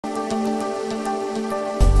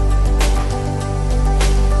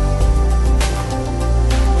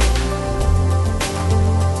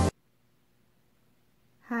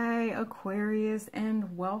Aquarius,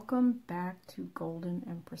 and welcome back to Golden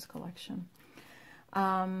Empress Collection.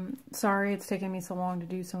 Sorry it's taking me so long to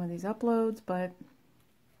do some of these uploads, but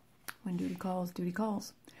when duty calls, duty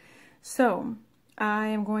calls. So, I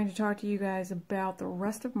am going to talk to you guys about the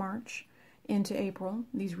rest of March into April.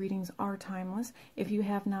 These readings are timeless. If you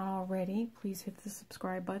have not already, please hit the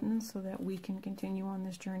subscribe button so that we can continue on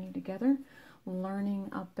this journey together, learning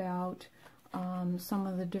about some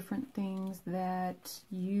of the different things that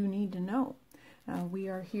you need to know. We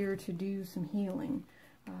are here to do some healing.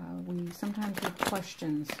 We sometimes have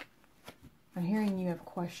questions. I'm hearing you have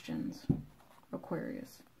questions,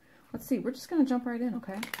 Aquarius. Let's see, we're just going to jump right in,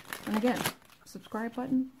 okay? And again, subscribe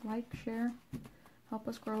button, like, share, help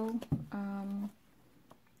us grow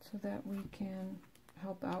so that we can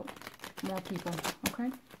help out more people,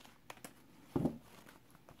 okay?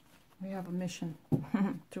 We have a mission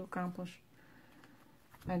to accomplish.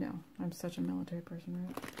 I know, I'm such a military person,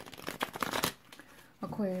 right?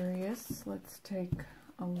 Aquarius, let's take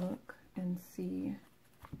a look and see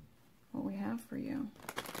what we have for you.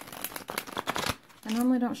 I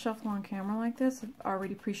normally don't shuffle on camera like this. I've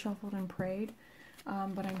already pre-shuffled and prayed,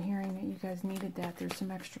 but I'm hearing that you guys needed that. There's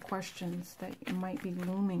some extra questions that might be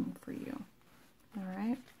looming for you. All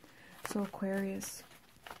right? So Aquarius,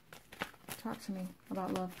 talk to me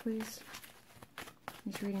about love, please.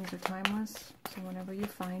 These readings are timeless, so whenever you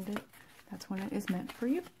find it, that's when it is meant for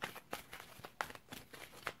you.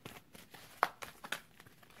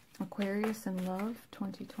 Aquarius in Love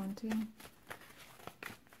 2020,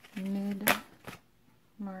 mid-March.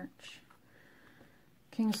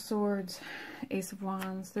 King of Swords, Ace of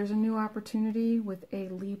Wands. There's a new opportunity with a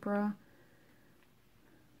Libra.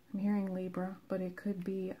 I'm hearing Libra, but it could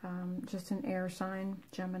be just an air sign,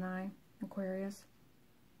 Gemini, Aquarius.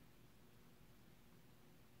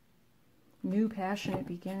 New passionate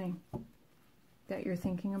beginning that you're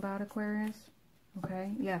thinking about, Aquarius. Okay,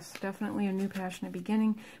 yes, definitely a new passionate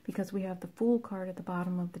beginning because we have the Fool card at the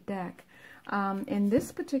bottom of the deck. In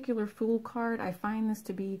this particular Fool card, I find this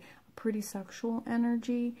to be a pretty sexual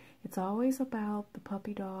energy. It's always about the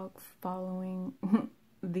puppy dog following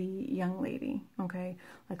the young lady, okay?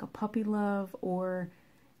 Like a puppy love, or,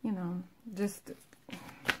 you know, just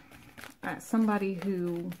somebody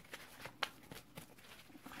who,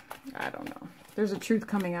 I don't know. There's a truth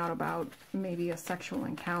coming out about maybe a sexual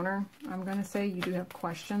encounter. I'm going to say you do have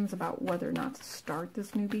questions about whether or not to start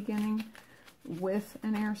this new beginning with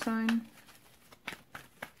an air sign.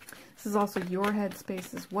 This is also your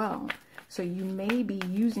headspace as well. So you may be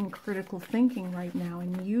using critical thinking right now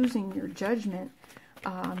and using your judgment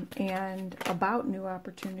and about new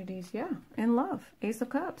opportunities. Yeah, in love. Ace of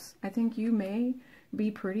Cups. I think you may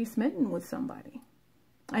be pretty smitten with somebody.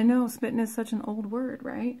 I know smitten is such an old word,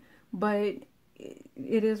 right? But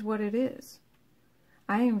it is what it is.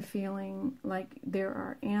 I am feeling like there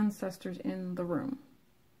are ancestors in the room.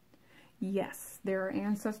 Yes, there are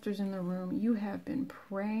ancestors in the room. You have been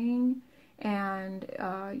praying, and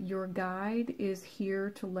your guide is here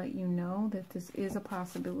to let you know that this is a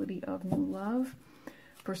possibility of new love.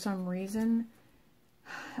 For some reason,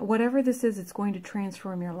 whatever this is, it's going to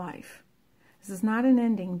transform your life. This is not an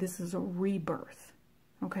ending. This is a rebirth.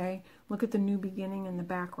 Okay, look at the new beginning in the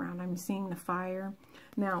background. I'm seeing the fire.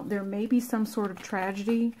 Now, there may be some sort of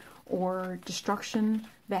tragedy or destruction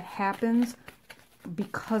that happens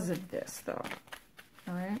because of this, though.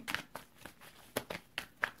 All right?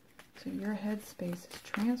 So your headspace is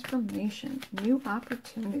transformation, new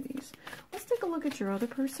opportunities. Let's take a look at your other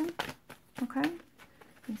person, okay?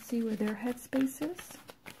 And see where their headspace is.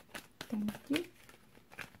 Thank you.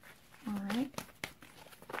 All right.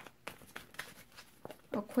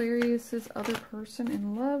 Aquarius's other person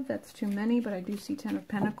in love. That's too many, but I do see 10 of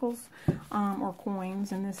Pentacles or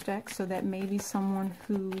coins in this deck, so that may be someone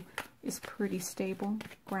who is pretty stable,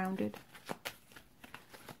 grounded.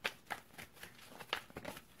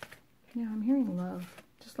 Yeah, I'm hearing love.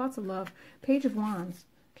 Just lots of love. Page of Wands.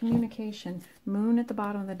 Communication. Moon at the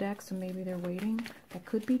bottom of the deck, so maybe they're waiting. That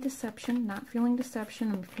could be deception. Not feeling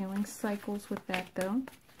deception. I'm feeling cycles with that, though.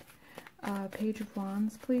 Page of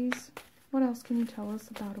Wands, please. What else can you tell us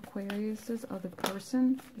about Aquarius's other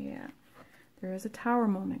person? Yeah, there is a Tower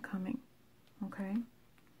moment coming, okay?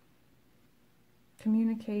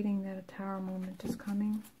 Communicating that a Tower moment is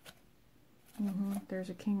coming. There's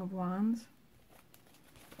a King of Wands.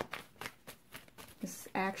 This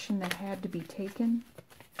action that had to be taken.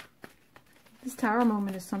 This Tower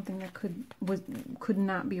moment is something that could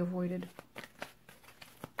not be avoided.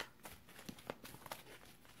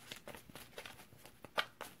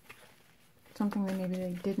 Something that maybe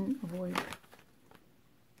they didn't avoid.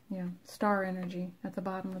 Yeah, star energy at the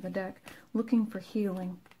bottom of the deck, looking for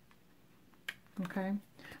healing. Okay.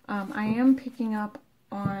 I am picking up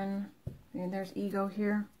on, and there's ego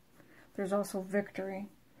here. There's also victory.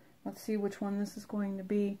 Let's see which one this is going to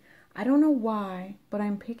be. I don't know why, but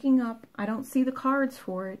I'm picking up, I don't see the cards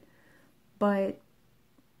for it, but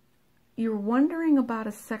you're wondering about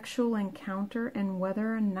a sexual encounter and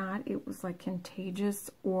whether or not it was like contagious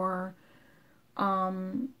or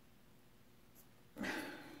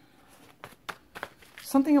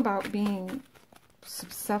something about being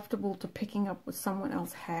susceptible to picking up what someone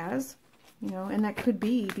else has, you know, and that could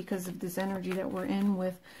be because of this energy that we're in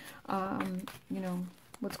with, you know,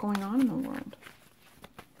 what's going on in the world.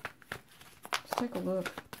 Let's take a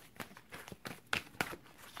look.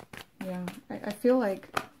 Yeah, I feel like,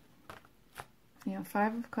 yeah,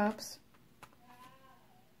 5 of Cups,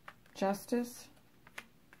 Justice,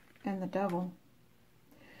 and the Devil.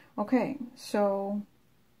 Okay, so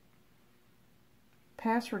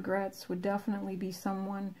past regrets would definitely be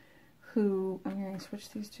someone who, I'm hearing switch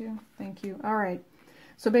these two. Thank you. All right.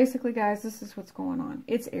 So basically, guys, this is what's going on.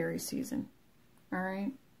 It's Aries season. All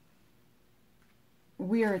right.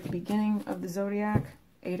 We are at the beginning of the zodiac.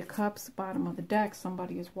 8 of Cups, bottom of the deck.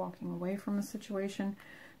 Somebody is walking away from a situation.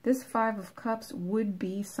 This 5 of Cups would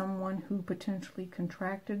be someone who potentially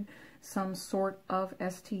contracted some sort of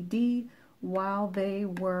STD while they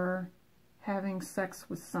were having sex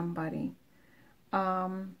with somebody.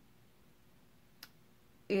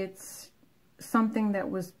 It's something that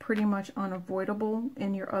was pretty much unavoidable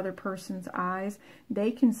in your other person's eyes.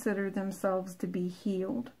 They consider themselves to be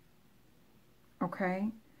healed. Okay?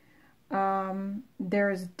 There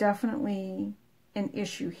is definitely an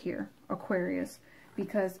issue here, Aquarius,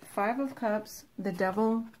 because 5 of Cups, the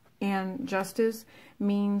Devil, and Justice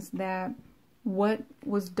means that what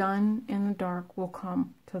was done in the dark will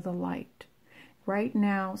come to the light. Right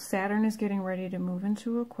now, Saturn is getting ready to move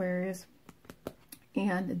into Aquarius,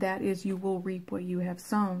 and that is you will reap what you have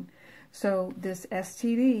sown. So this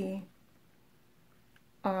STD,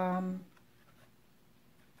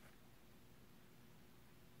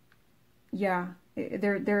 yeah,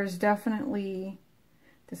 there's definitely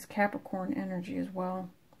this Capricorn energy as well.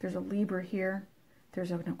 There's a Libra here.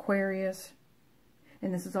 There's an Aquarius.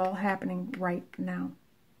 And this is all happening right now.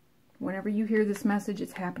 Whenever you hear this message,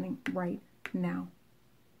 it's happening right now.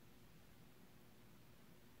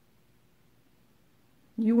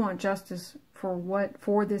 You want justice for what?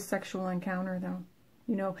 For this sexual encounter, though.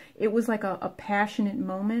 You know, it was like a passionate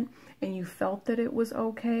moment, and you felt that it was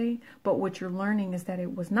okay, but what you're learning is that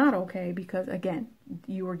it was not okay because, again,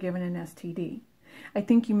 you were given an STD. I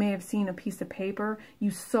think you may have seen a piece of paper. You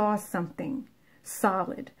saw something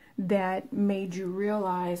solid that made you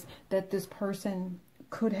realize that this person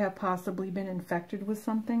could have possibly been infected with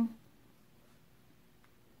something.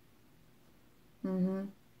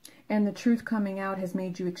 And the truth coming out has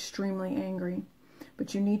made you extremely angry.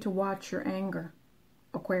 But you need to watch your anger,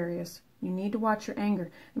 Aquarius. You need to watch your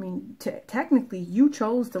anger. I mean, technically, you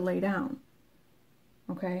chose to lay down.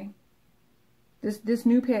 Okay? This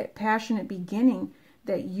new passionate beginning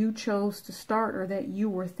that you chose to start or that you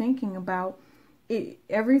were thinking about,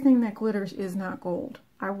 everything that glitters is not gold.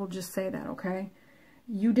 I will just say that, okay?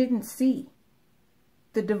 You didn't see.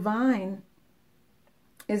 The divine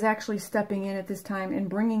is actually stepping in at this time and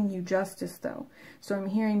bringing you justice, though. So I'm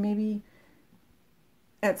hearing maybe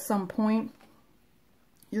at some point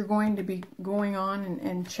you're going to be going on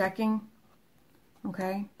and checking,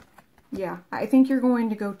 okay? Yeah, I think you're going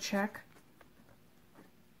to go check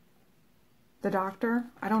the doctor.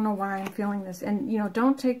 I don't know why I'm feeling this. And, you know,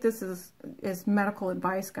 don't take this as medical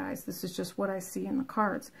advice, guys. This is just what I see in the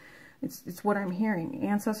cards. It's what I'm hearing.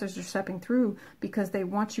 Ancestors are stepping through because they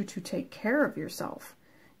want you to take care of yourself,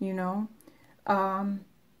 you know.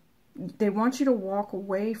 They want you to walk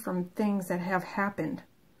away from things that have happened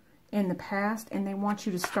in the past, and they want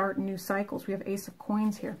you to start new cycles. We have Ace of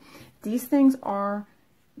Coins here. These things are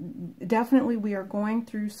definitely, we are going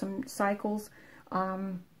through some cycles.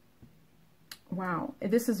 Wow,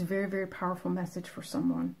 this is a very, very powerful message for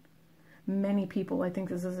someone. Many people, I think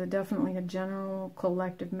this is definitely a general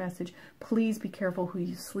collective message. Please be careful who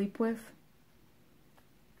you sleep with.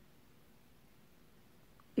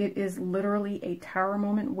 It is literally a tower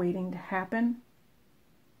moment waiting to happen.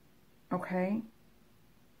 Okay?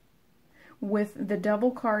 With the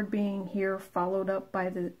Devil card being here, followed up by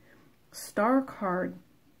the Star card,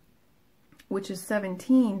 which is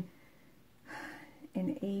 17,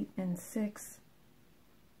 and 8 and 6.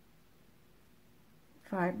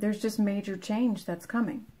 5. There's just major change that's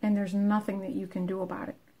coming, and there's nothing that you can do about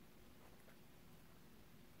it.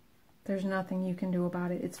 There's nothing you can do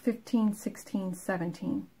about it. It's 15, 16,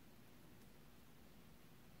 17.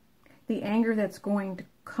 the anger that's going to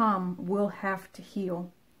come will have to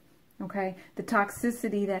heal. Okay? The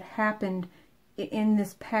toxicity that happened in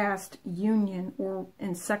this past union or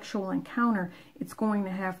in sexual encounter, it's going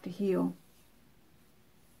to have to heal.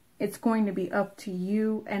 It's going to be up to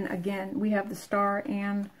you. And again, we have the Star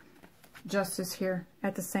and Justice here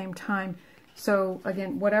at the same time. So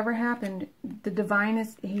again, whatever happened, the divine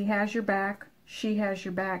is, he has your back. She has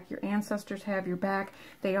your back. Your ancestors have your back.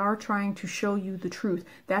 They are trying to show you the truth.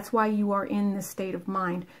 That's why you are in this state of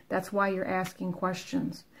mind. That's why you're asking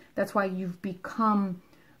questions. That's why you've become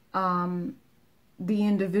the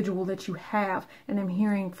individual that you have. And I'm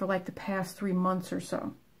hearing for like the past 3 months or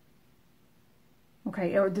so.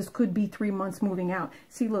 Okay, or this could be 3 months moving out.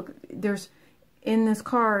 See, look, there's, in this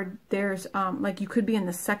card, there's, like you could be in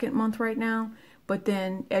the 2nd month right now, but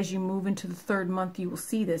then as you move into the 3rd month, you will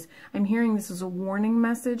see this. I'm hearing this is a warning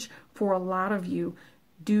message for a lot of you.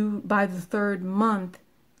 By the 3rd month,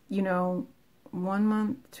 you know, 1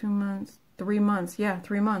 month, 2 months, 3 months. Yeah,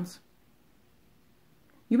 3 months.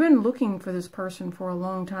 You've been looking for this person for a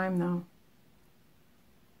long time, though.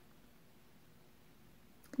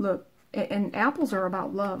 Look, and apples are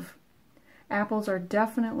about love. Apples are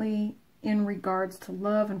definitely in regards to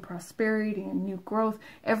love and prosperity and new growth,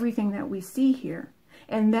 everything that we see here.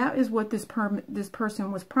 And that is what this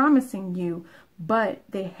person was promising you, but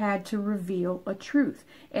they had to reveal a truth.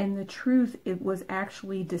 And the truth, it was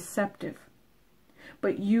actually deceptive.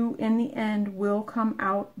 But you, in the end, will come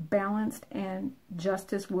out balanced and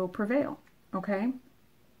justice will prevail, okay?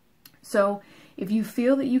 So if you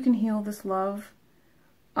feel that you can heal this love,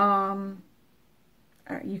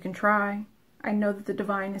 you can try. I know that the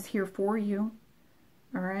divine is here for you,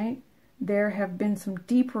 all right? There have been some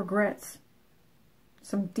deep regrets,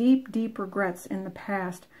 some deep, deep regrets in the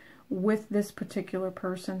past with this particular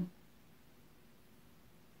person.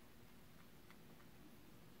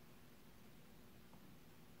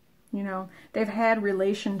 You know, they've had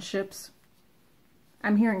relationships.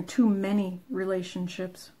 I'm hearing too many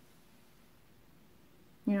relationships.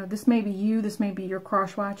 You know, this may be you, this may be your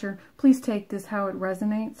cross watcher. Please take this how it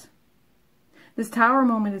resonates. This Tower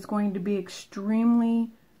moment is going to be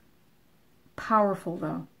extremely powerful,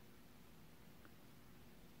 though.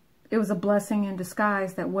 It was a blessing in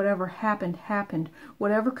disguise that whatever happened, happened.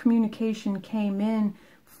 Whatever communication came in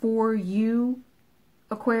for you,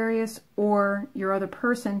 Aquarius, or your other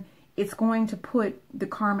person, it's going to put the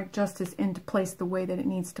karmic justice into place the way that it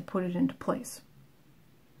needs to put it into place.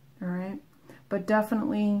 All right? But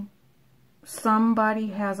definitely somebody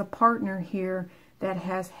has a partner here that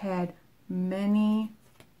has had many,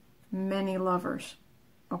 many lovers.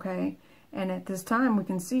 Okay? And at this time, we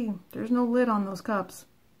can see there's no lid on those cups.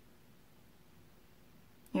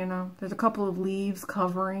 You know, there's a couple of leaves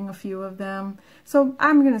covering a few of them. So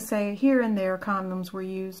I'm going to say here and there condoms were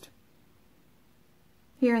used.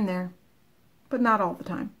 Here and there. But not all the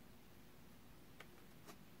time.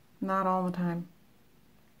 Not all the time.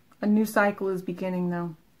 A new cycle is beginning,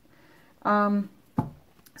 though.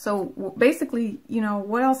 So basically, you know,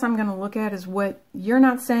 what else I'm going to look at is what you're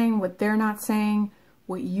not saying, what they're not saying,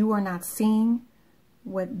 what you are not seeing,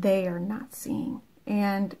 what they are not seeing.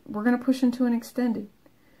 And we're going to push into an extended.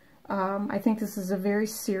 I think this is a very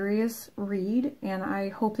serious read, and I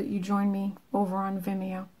hope that you join me over on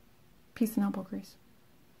Vimeo. Peace and elbow grease.